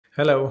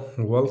Hello,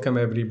 welcome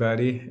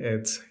everybody.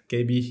 It's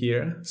KB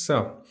here.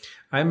 So,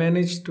 I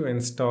managed to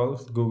install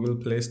Google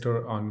Play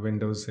Store on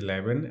Windows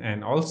 11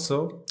 and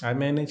also I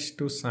managed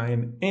to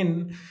sign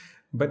in,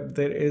 but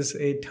there is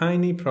a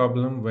tiny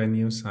problem when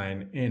you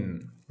sign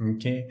in.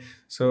 Okay,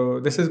 so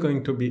this is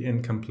going to be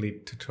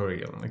incomplete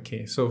tutorial.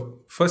 Okay, so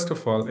first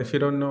of all, if you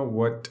don't know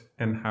what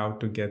and how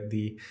to get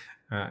the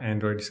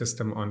Android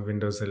system on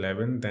Windows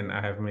 11, then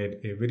I have made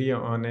a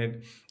video on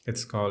it.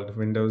 It's called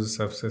Windows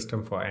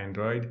Subsystem for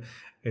Android.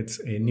 It's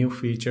a new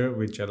feature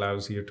which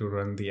allows you to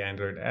run the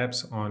Android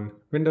apps on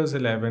Windows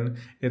 11.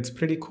 It's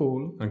pretty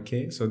cool.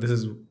 Okay, so this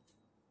is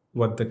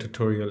what the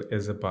tutorial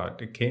is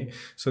about. Okay,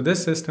 so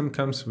this system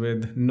comes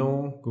with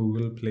no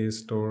Google Play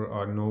Store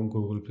or no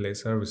Google Play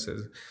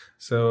services.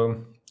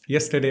 So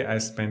yesterday I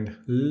spent a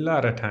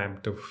lot of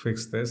time to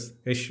fix this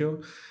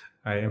issue.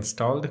 I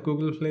installed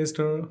Google Play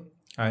Store,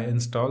 I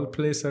installed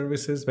Play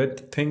services,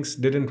 but things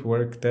didn't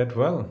work that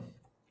well.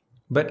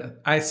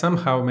 But I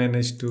somehow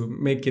managed to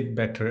make it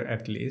better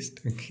at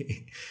least.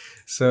 Okay,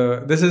 so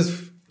this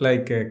is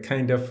like a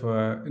kind of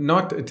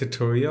not a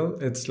tutorial.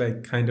 It's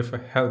like kind of a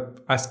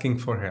help, asking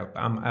for help.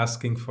 I'm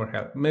asking for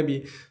help.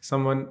 Maybe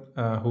someone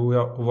who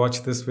will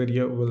watch this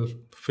video will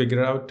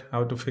figure out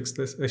how to fix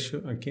this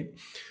issue. Okay,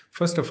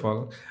 first of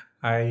all,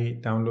 I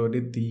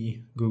downloaded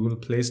the Google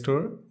Play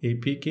Store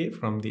APK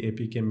from the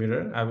APK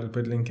mirror. I will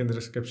put link in the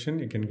description.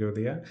 You can go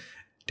there,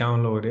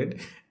 download it.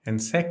 And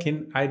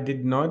second, I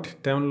did not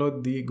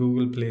download the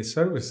Google Play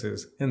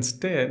services.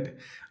 Instead,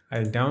 I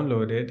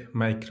downloaded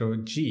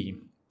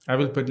MicroG. I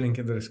will put link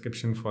in the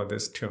description for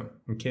this too.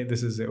 Okay,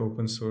 this is the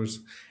open source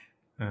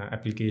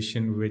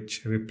application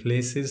which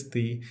replaces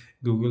the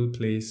Google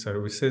Play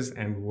services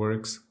and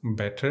works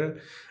better.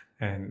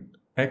 And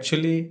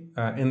actually,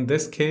 in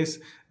this case,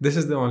 this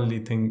is the only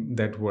thing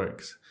that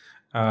works.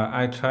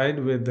 I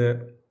tried with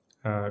the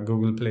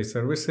Google Play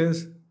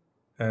services,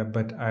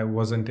 but I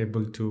wasn't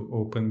able to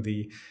open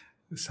the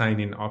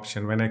sign-in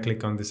option. When I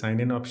click on the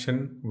sign-in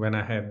option, when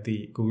I have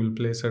the Google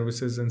Play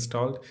services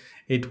installed,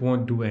 it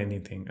won't do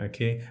anything.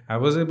 Okay, I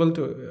was able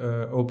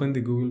to open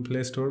the Google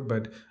Play Store,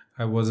 but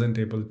I wasn't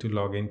able to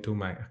log into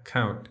my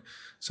account.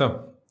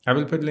 So I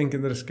will put link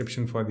in the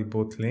description for the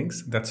both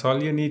links. That's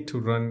all you need to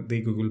run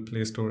the Google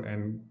Play Store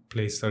and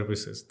Play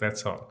services.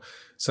 That's all.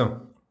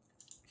 So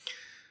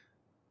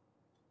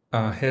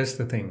here's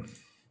the thing.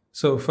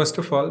 So first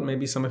of all,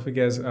 maybe some of you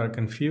guys are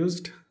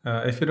confused.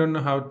 If you don't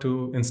know how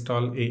to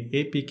install a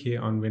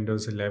APK on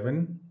Windows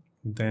 11,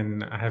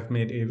 then I have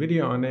made a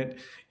video on it.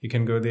 You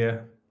can go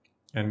there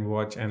and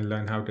watch and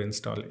learn how to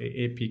install a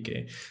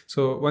APK.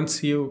 So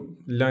once you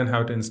learn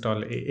how to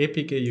install a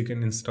APK, you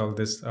can install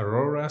this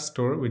Aurora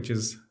store, which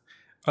is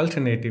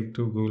alternative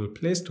to Google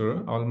Play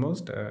Store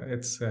almost.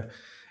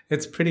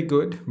 It's pretty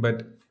good,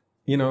 but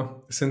you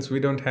know, since we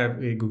don't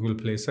have a Google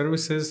Play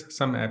services,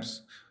 some apps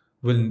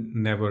will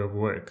never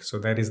work. So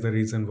that is the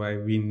reason why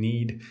we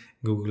need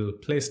Google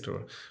Play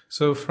Store.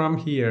 So from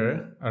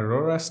here,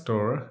 Aurora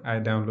Store,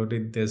 I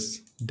downloaded this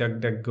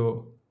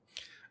DuckDuckGo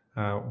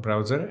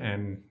browser,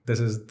 and this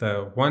is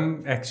the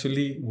one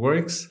actually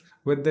works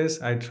with this.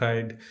 I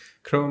tried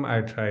Chrome, I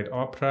tried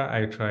Opera,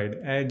 I tried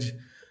Edge.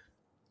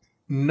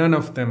 None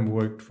of them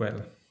worked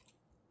well.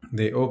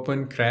 They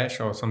open, crash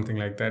or something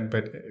like that,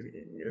 but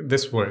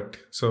this worked.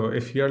 So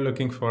if you're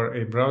looking for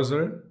a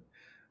browser,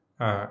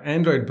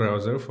 Android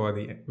browser for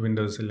the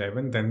Windows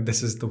 11, then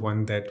this is the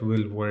one that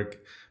will work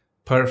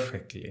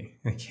perfectly.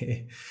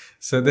 Okay,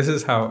 so this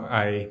is how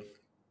I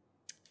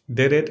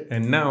did it.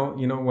 And now,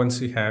 you know,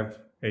 once you have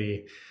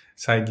a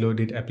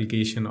side-loaded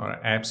application or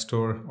app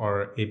store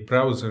or a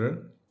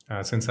browser,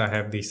 since I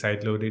have the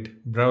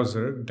side-loaded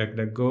browser,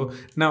 DuckDuckGo,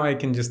 now I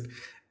can just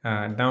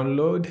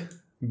download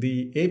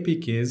the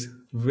APKs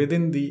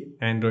within the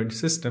Android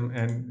system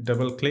and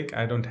double click.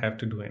 I don't have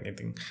to do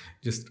anything,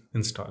 just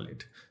install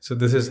it. So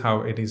this is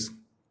how it is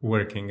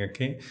working.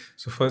 Okay,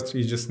 so first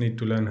you just need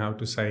to learn how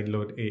to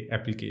sideload a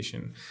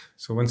application.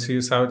 So once you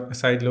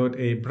sideload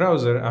a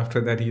browser,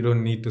 after that you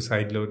don't need to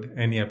sideload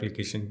any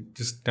application.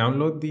 Just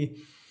download the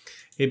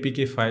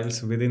APK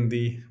files within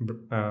the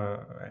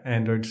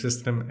Android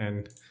system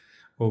and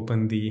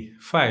open the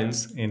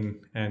files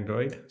in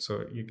Android.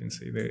 So you can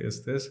see there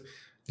is this.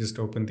 Just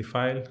open the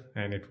file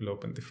and it will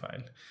open the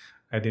file.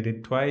 I did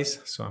it twice,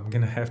 so I'm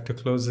gonna have to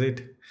close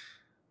it.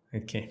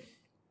 Okay,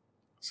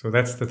 so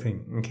that's the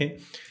thing.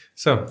 Okay,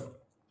 so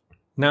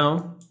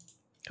now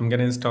I'm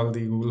gonna install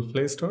the Google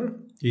Play Store.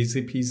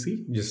 Easy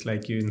peasy, just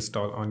like you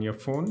install on your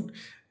phone.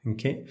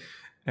 Okay,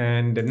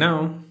 and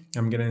now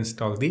I'm gonna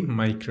install the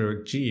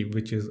MicroG,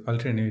 which is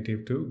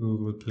alternative to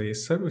Google Play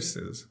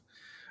services.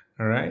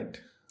 All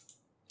right.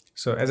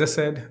 So as I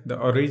said, the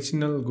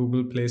original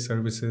Google Play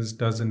services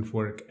doesn't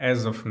work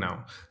as of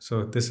now.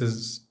 So this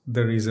is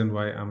the reason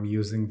why I'm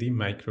using the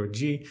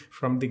MicroG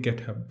from the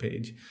GitHub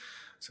page.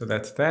 So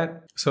that's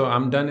that. So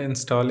I'm done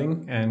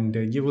installing and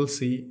you will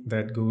see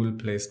that Google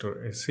Play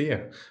Store is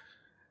here.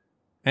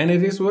 And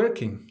it is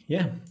working.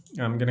 Yeah,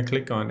 I'm gonna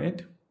click on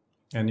it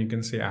and you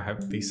can see I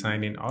have the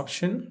sign in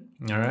option.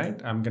 All right,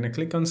 I'm gonna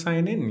click on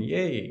sign in.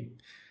 Yay.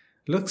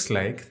 looks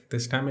like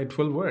this time it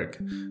will work.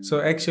 So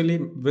actually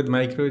with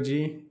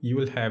MicroG, you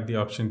will have the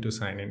option to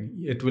sign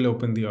in. It will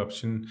open the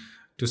option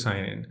to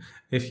sign in.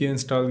 If you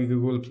install the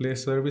Google Play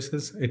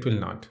services, it will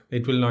not.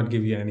 It will not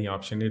give you any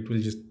option. It will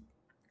just,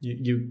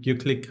 you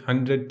click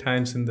 100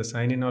 times in the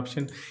sign in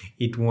option,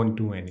 it won't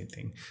do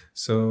anything.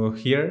 So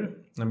here,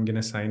 I'm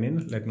gonna sign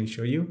in. Let me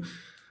show you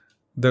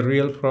the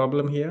real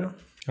problem here.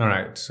 All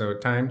right, so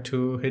time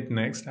to hit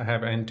next. I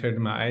have entered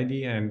my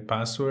ID and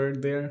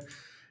password there.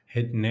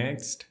 Hit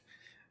next.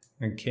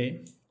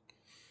 Okay.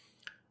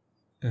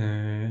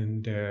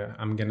 And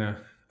I'm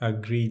gonna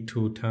agree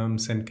to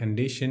terms and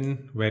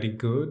condition. Very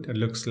good. It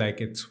looks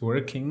like it's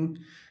working.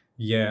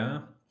 Yeah.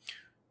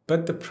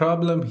 But the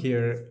problem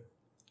here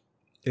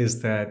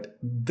is that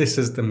this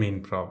is the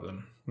main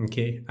problem.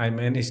 Okay. I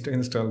managed to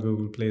install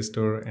Google Play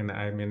Store and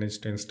I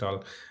managed to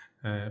install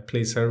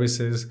Play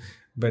services.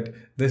 But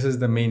this is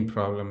the main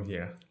problem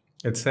here.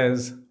 It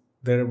says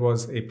there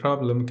was a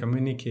problem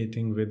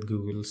communicating with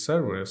Google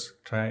servers.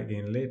 Try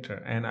again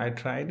later. And I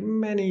tried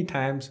many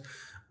times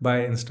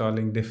by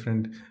installing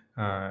different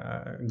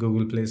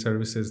Google Play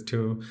services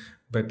too,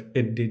 but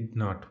it did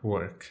not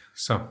work.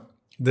 So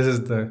this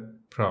is the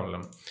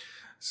problem.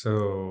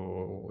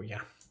 So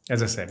yeah,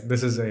 as I said,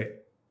 this is a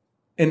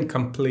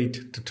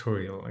incomplete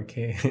tutorial.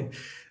 Okay.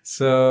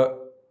 So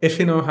if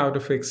you know how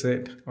to fix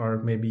it, or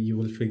maybe you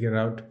will figure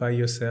out by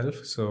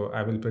yourself. So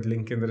I will put a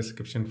link in the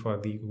description for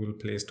the Google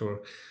Play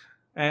Store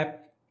app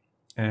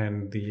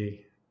and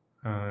the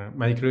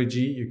MicroG.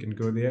 You can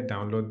go there,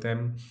 download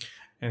them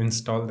and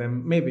install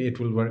them. Maybe it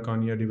will work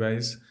on your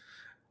device,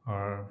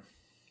 or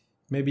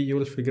maybe you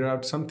will figure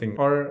out something.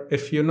 Or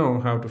if you know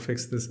how to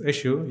fix this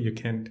issue, you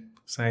can't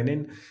sign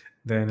in,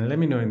 then let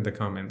me know in the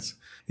comments.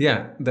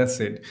 Yeah, that's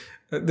it.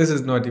 This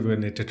is not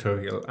even a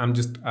tutorial. I'm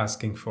just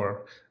asking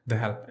for the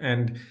help.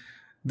 And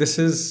this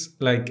is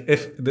like,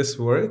 if this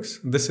works,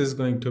 this is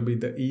going to be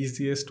the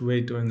easiest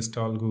way to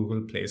install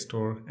Google Play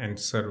Store and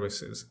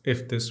services,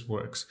 if this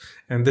works.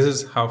 And this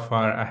is how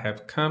far I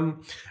have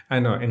come. I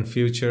know in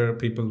future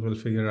people will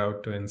figure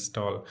out to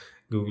install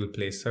Google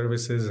Play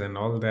services and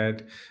all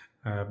that.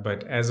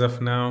 But as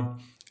of now,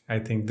 I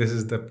think this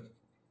is the,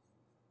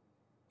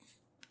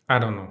 I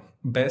don't know,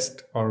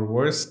 best or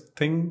worst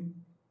thing.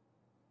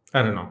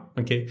 I don't know.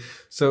 Okay.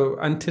 So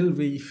until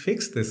we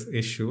fix this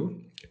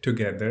issue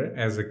together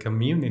as a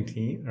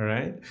community, all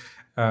right,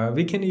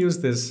 we can use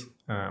this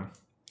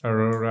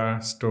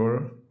Aurora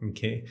store.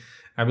 Okay.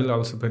 I will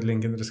also put a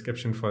link in the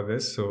description for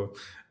this. So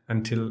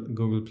until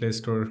Google Play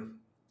Store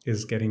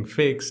is getting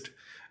fixed,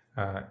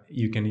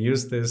 you can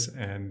use this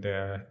and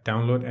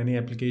download any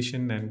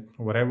application and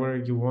whatever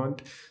you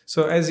want.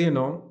 So as you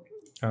know,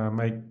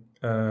 my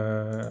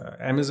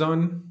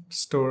Amazon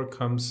store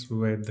comes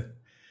with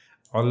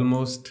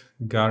almost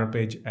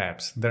garbage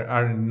apps. There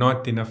are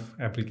not enough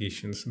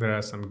applications. There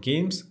are some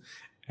games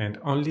and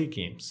only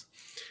games.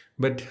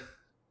 But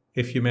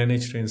if you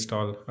manage to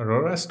install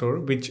Aurora Store,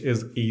 which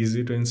is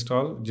easy to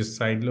install, just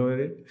sideload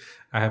it.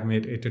 I have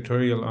made a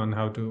tutorial on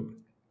how to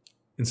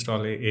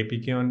install a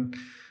APK on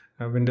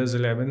Windows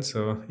 11,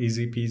 so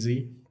easy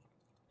peasy.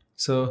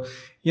 So,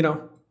 you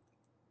know,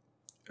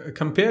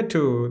 compared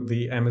to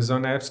the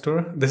Amazon App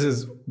Store, this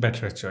is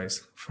better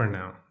choice for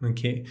now.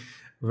 Okay.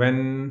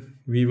 When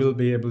we will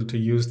be able to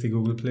use the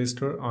Google Play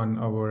Store on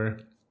our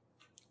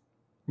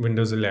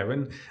Windows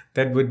 11,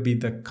 that would be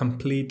the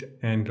complete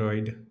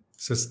Android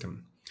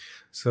system.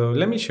 So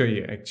let me show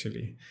you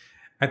actually.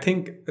 I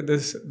think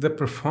the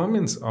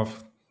performance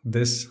of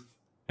this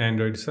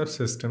Android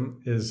subsystem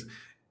is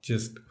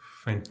just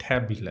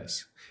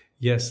fantabulous.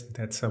 Yes,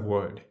 that's a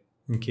word.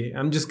 Okay,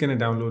 I'm just gonna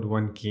download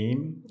one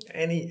game,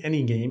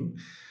 any game.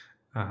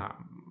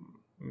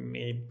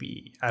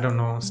 Maybe, I don't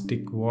know,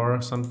 Stick War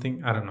or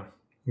something. I don't know.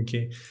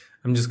 Okay,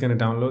 I'm just gonna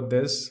download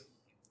this.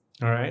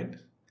 All right.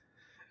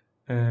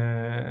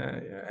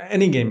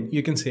 Any game,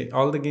 you can say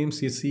all the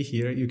games you see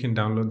here, you can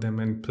download them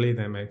and play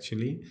them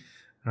actually.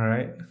 All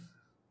right.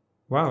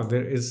 Wow,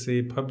 there is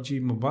a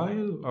PUBG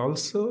Mobile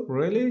also,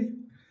 really?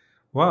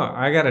 Wow,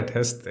 I gotta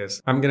test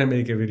this. I'm gonna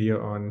make a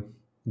video on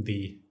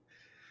the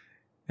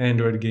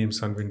Android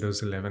games on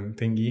Windows 11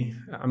 thingy.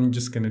 I'm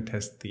just gonna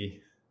test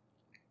the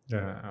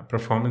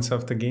performance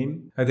of the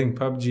game. I think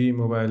PUBG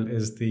Mobile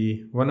is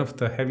the one of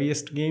the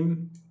heaviest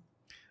game.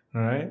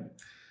 All right.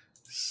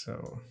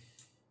 So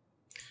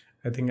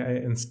I think I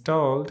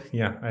installed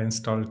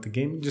the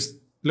game. Just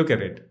look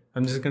at it.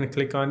 I'm just going to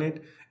click on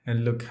it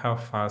and look how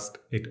fast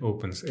it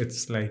opens.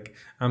 It's like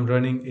I'm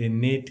running a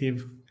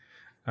native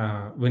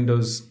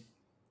Windows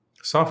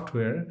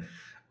software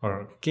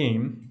or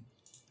game,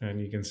 and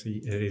you can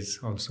see it is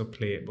also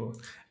playable.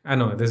 I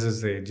know this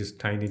is a just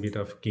tiny bit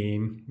of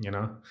game, you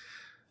know,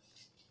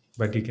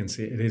 but you can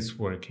see it is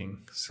working.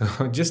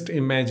 So just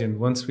imagine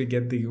once we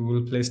get the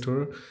Google Play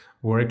Store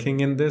working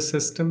in this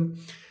system,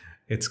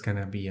 it's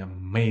gonna be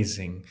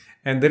amazing.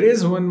 And there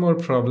is one more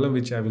problem,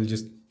 which I will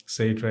just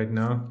say it right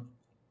now.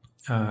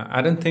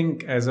 I don't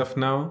think as of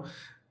now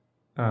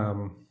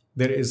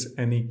there is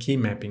any key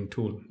mapping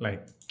tool.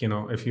 Like, you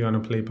know, if you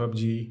want to play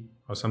PUBG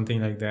or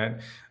something like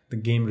that, the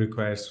game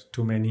requires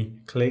too many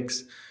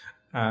clicks,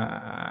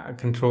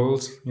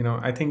 controls.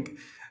 I think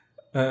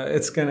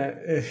it's gonna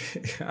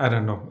I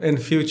don't know, in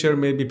future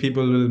maybe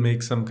people will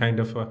make some kind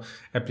of a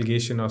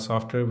application or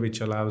software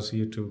which allows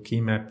you to key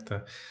map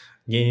the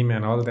game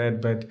and all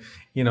that. But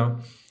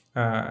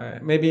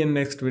maybe in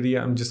next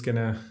video I'm just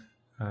gonna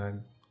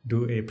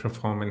do a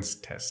performance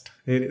test.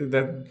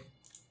 That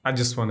I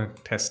just want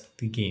to test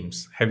the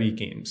games, heavy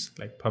games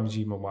like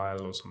PUBG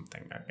Mobile or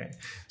something. Okay,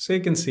 so you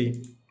can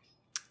see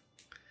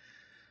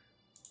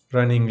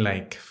running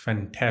like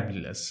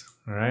fantabulous.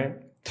 All right.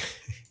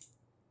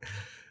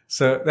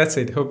 So that's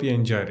it. Hope you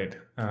enjoyed it.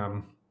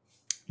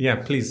 Yeah,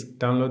 please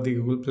download the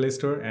Google Play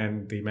Store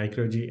and the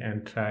MicroG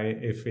and try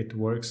if it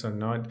works or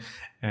not.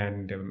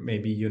 And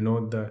maybe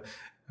the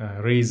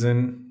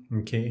reason.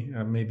 Okay,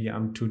 maybe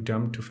I'm too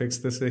dumb to fix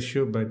this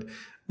issue, but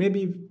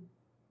maybe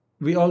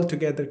we all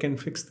together can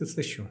fix this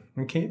issue.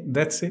 Okay,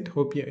 that's it.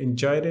 Hope you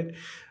enjoyed it.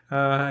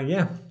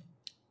 Yeah,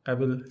 I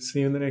will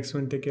see you in the next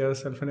one. Take care of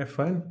yourself and have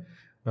fun.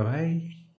 Bye-bye.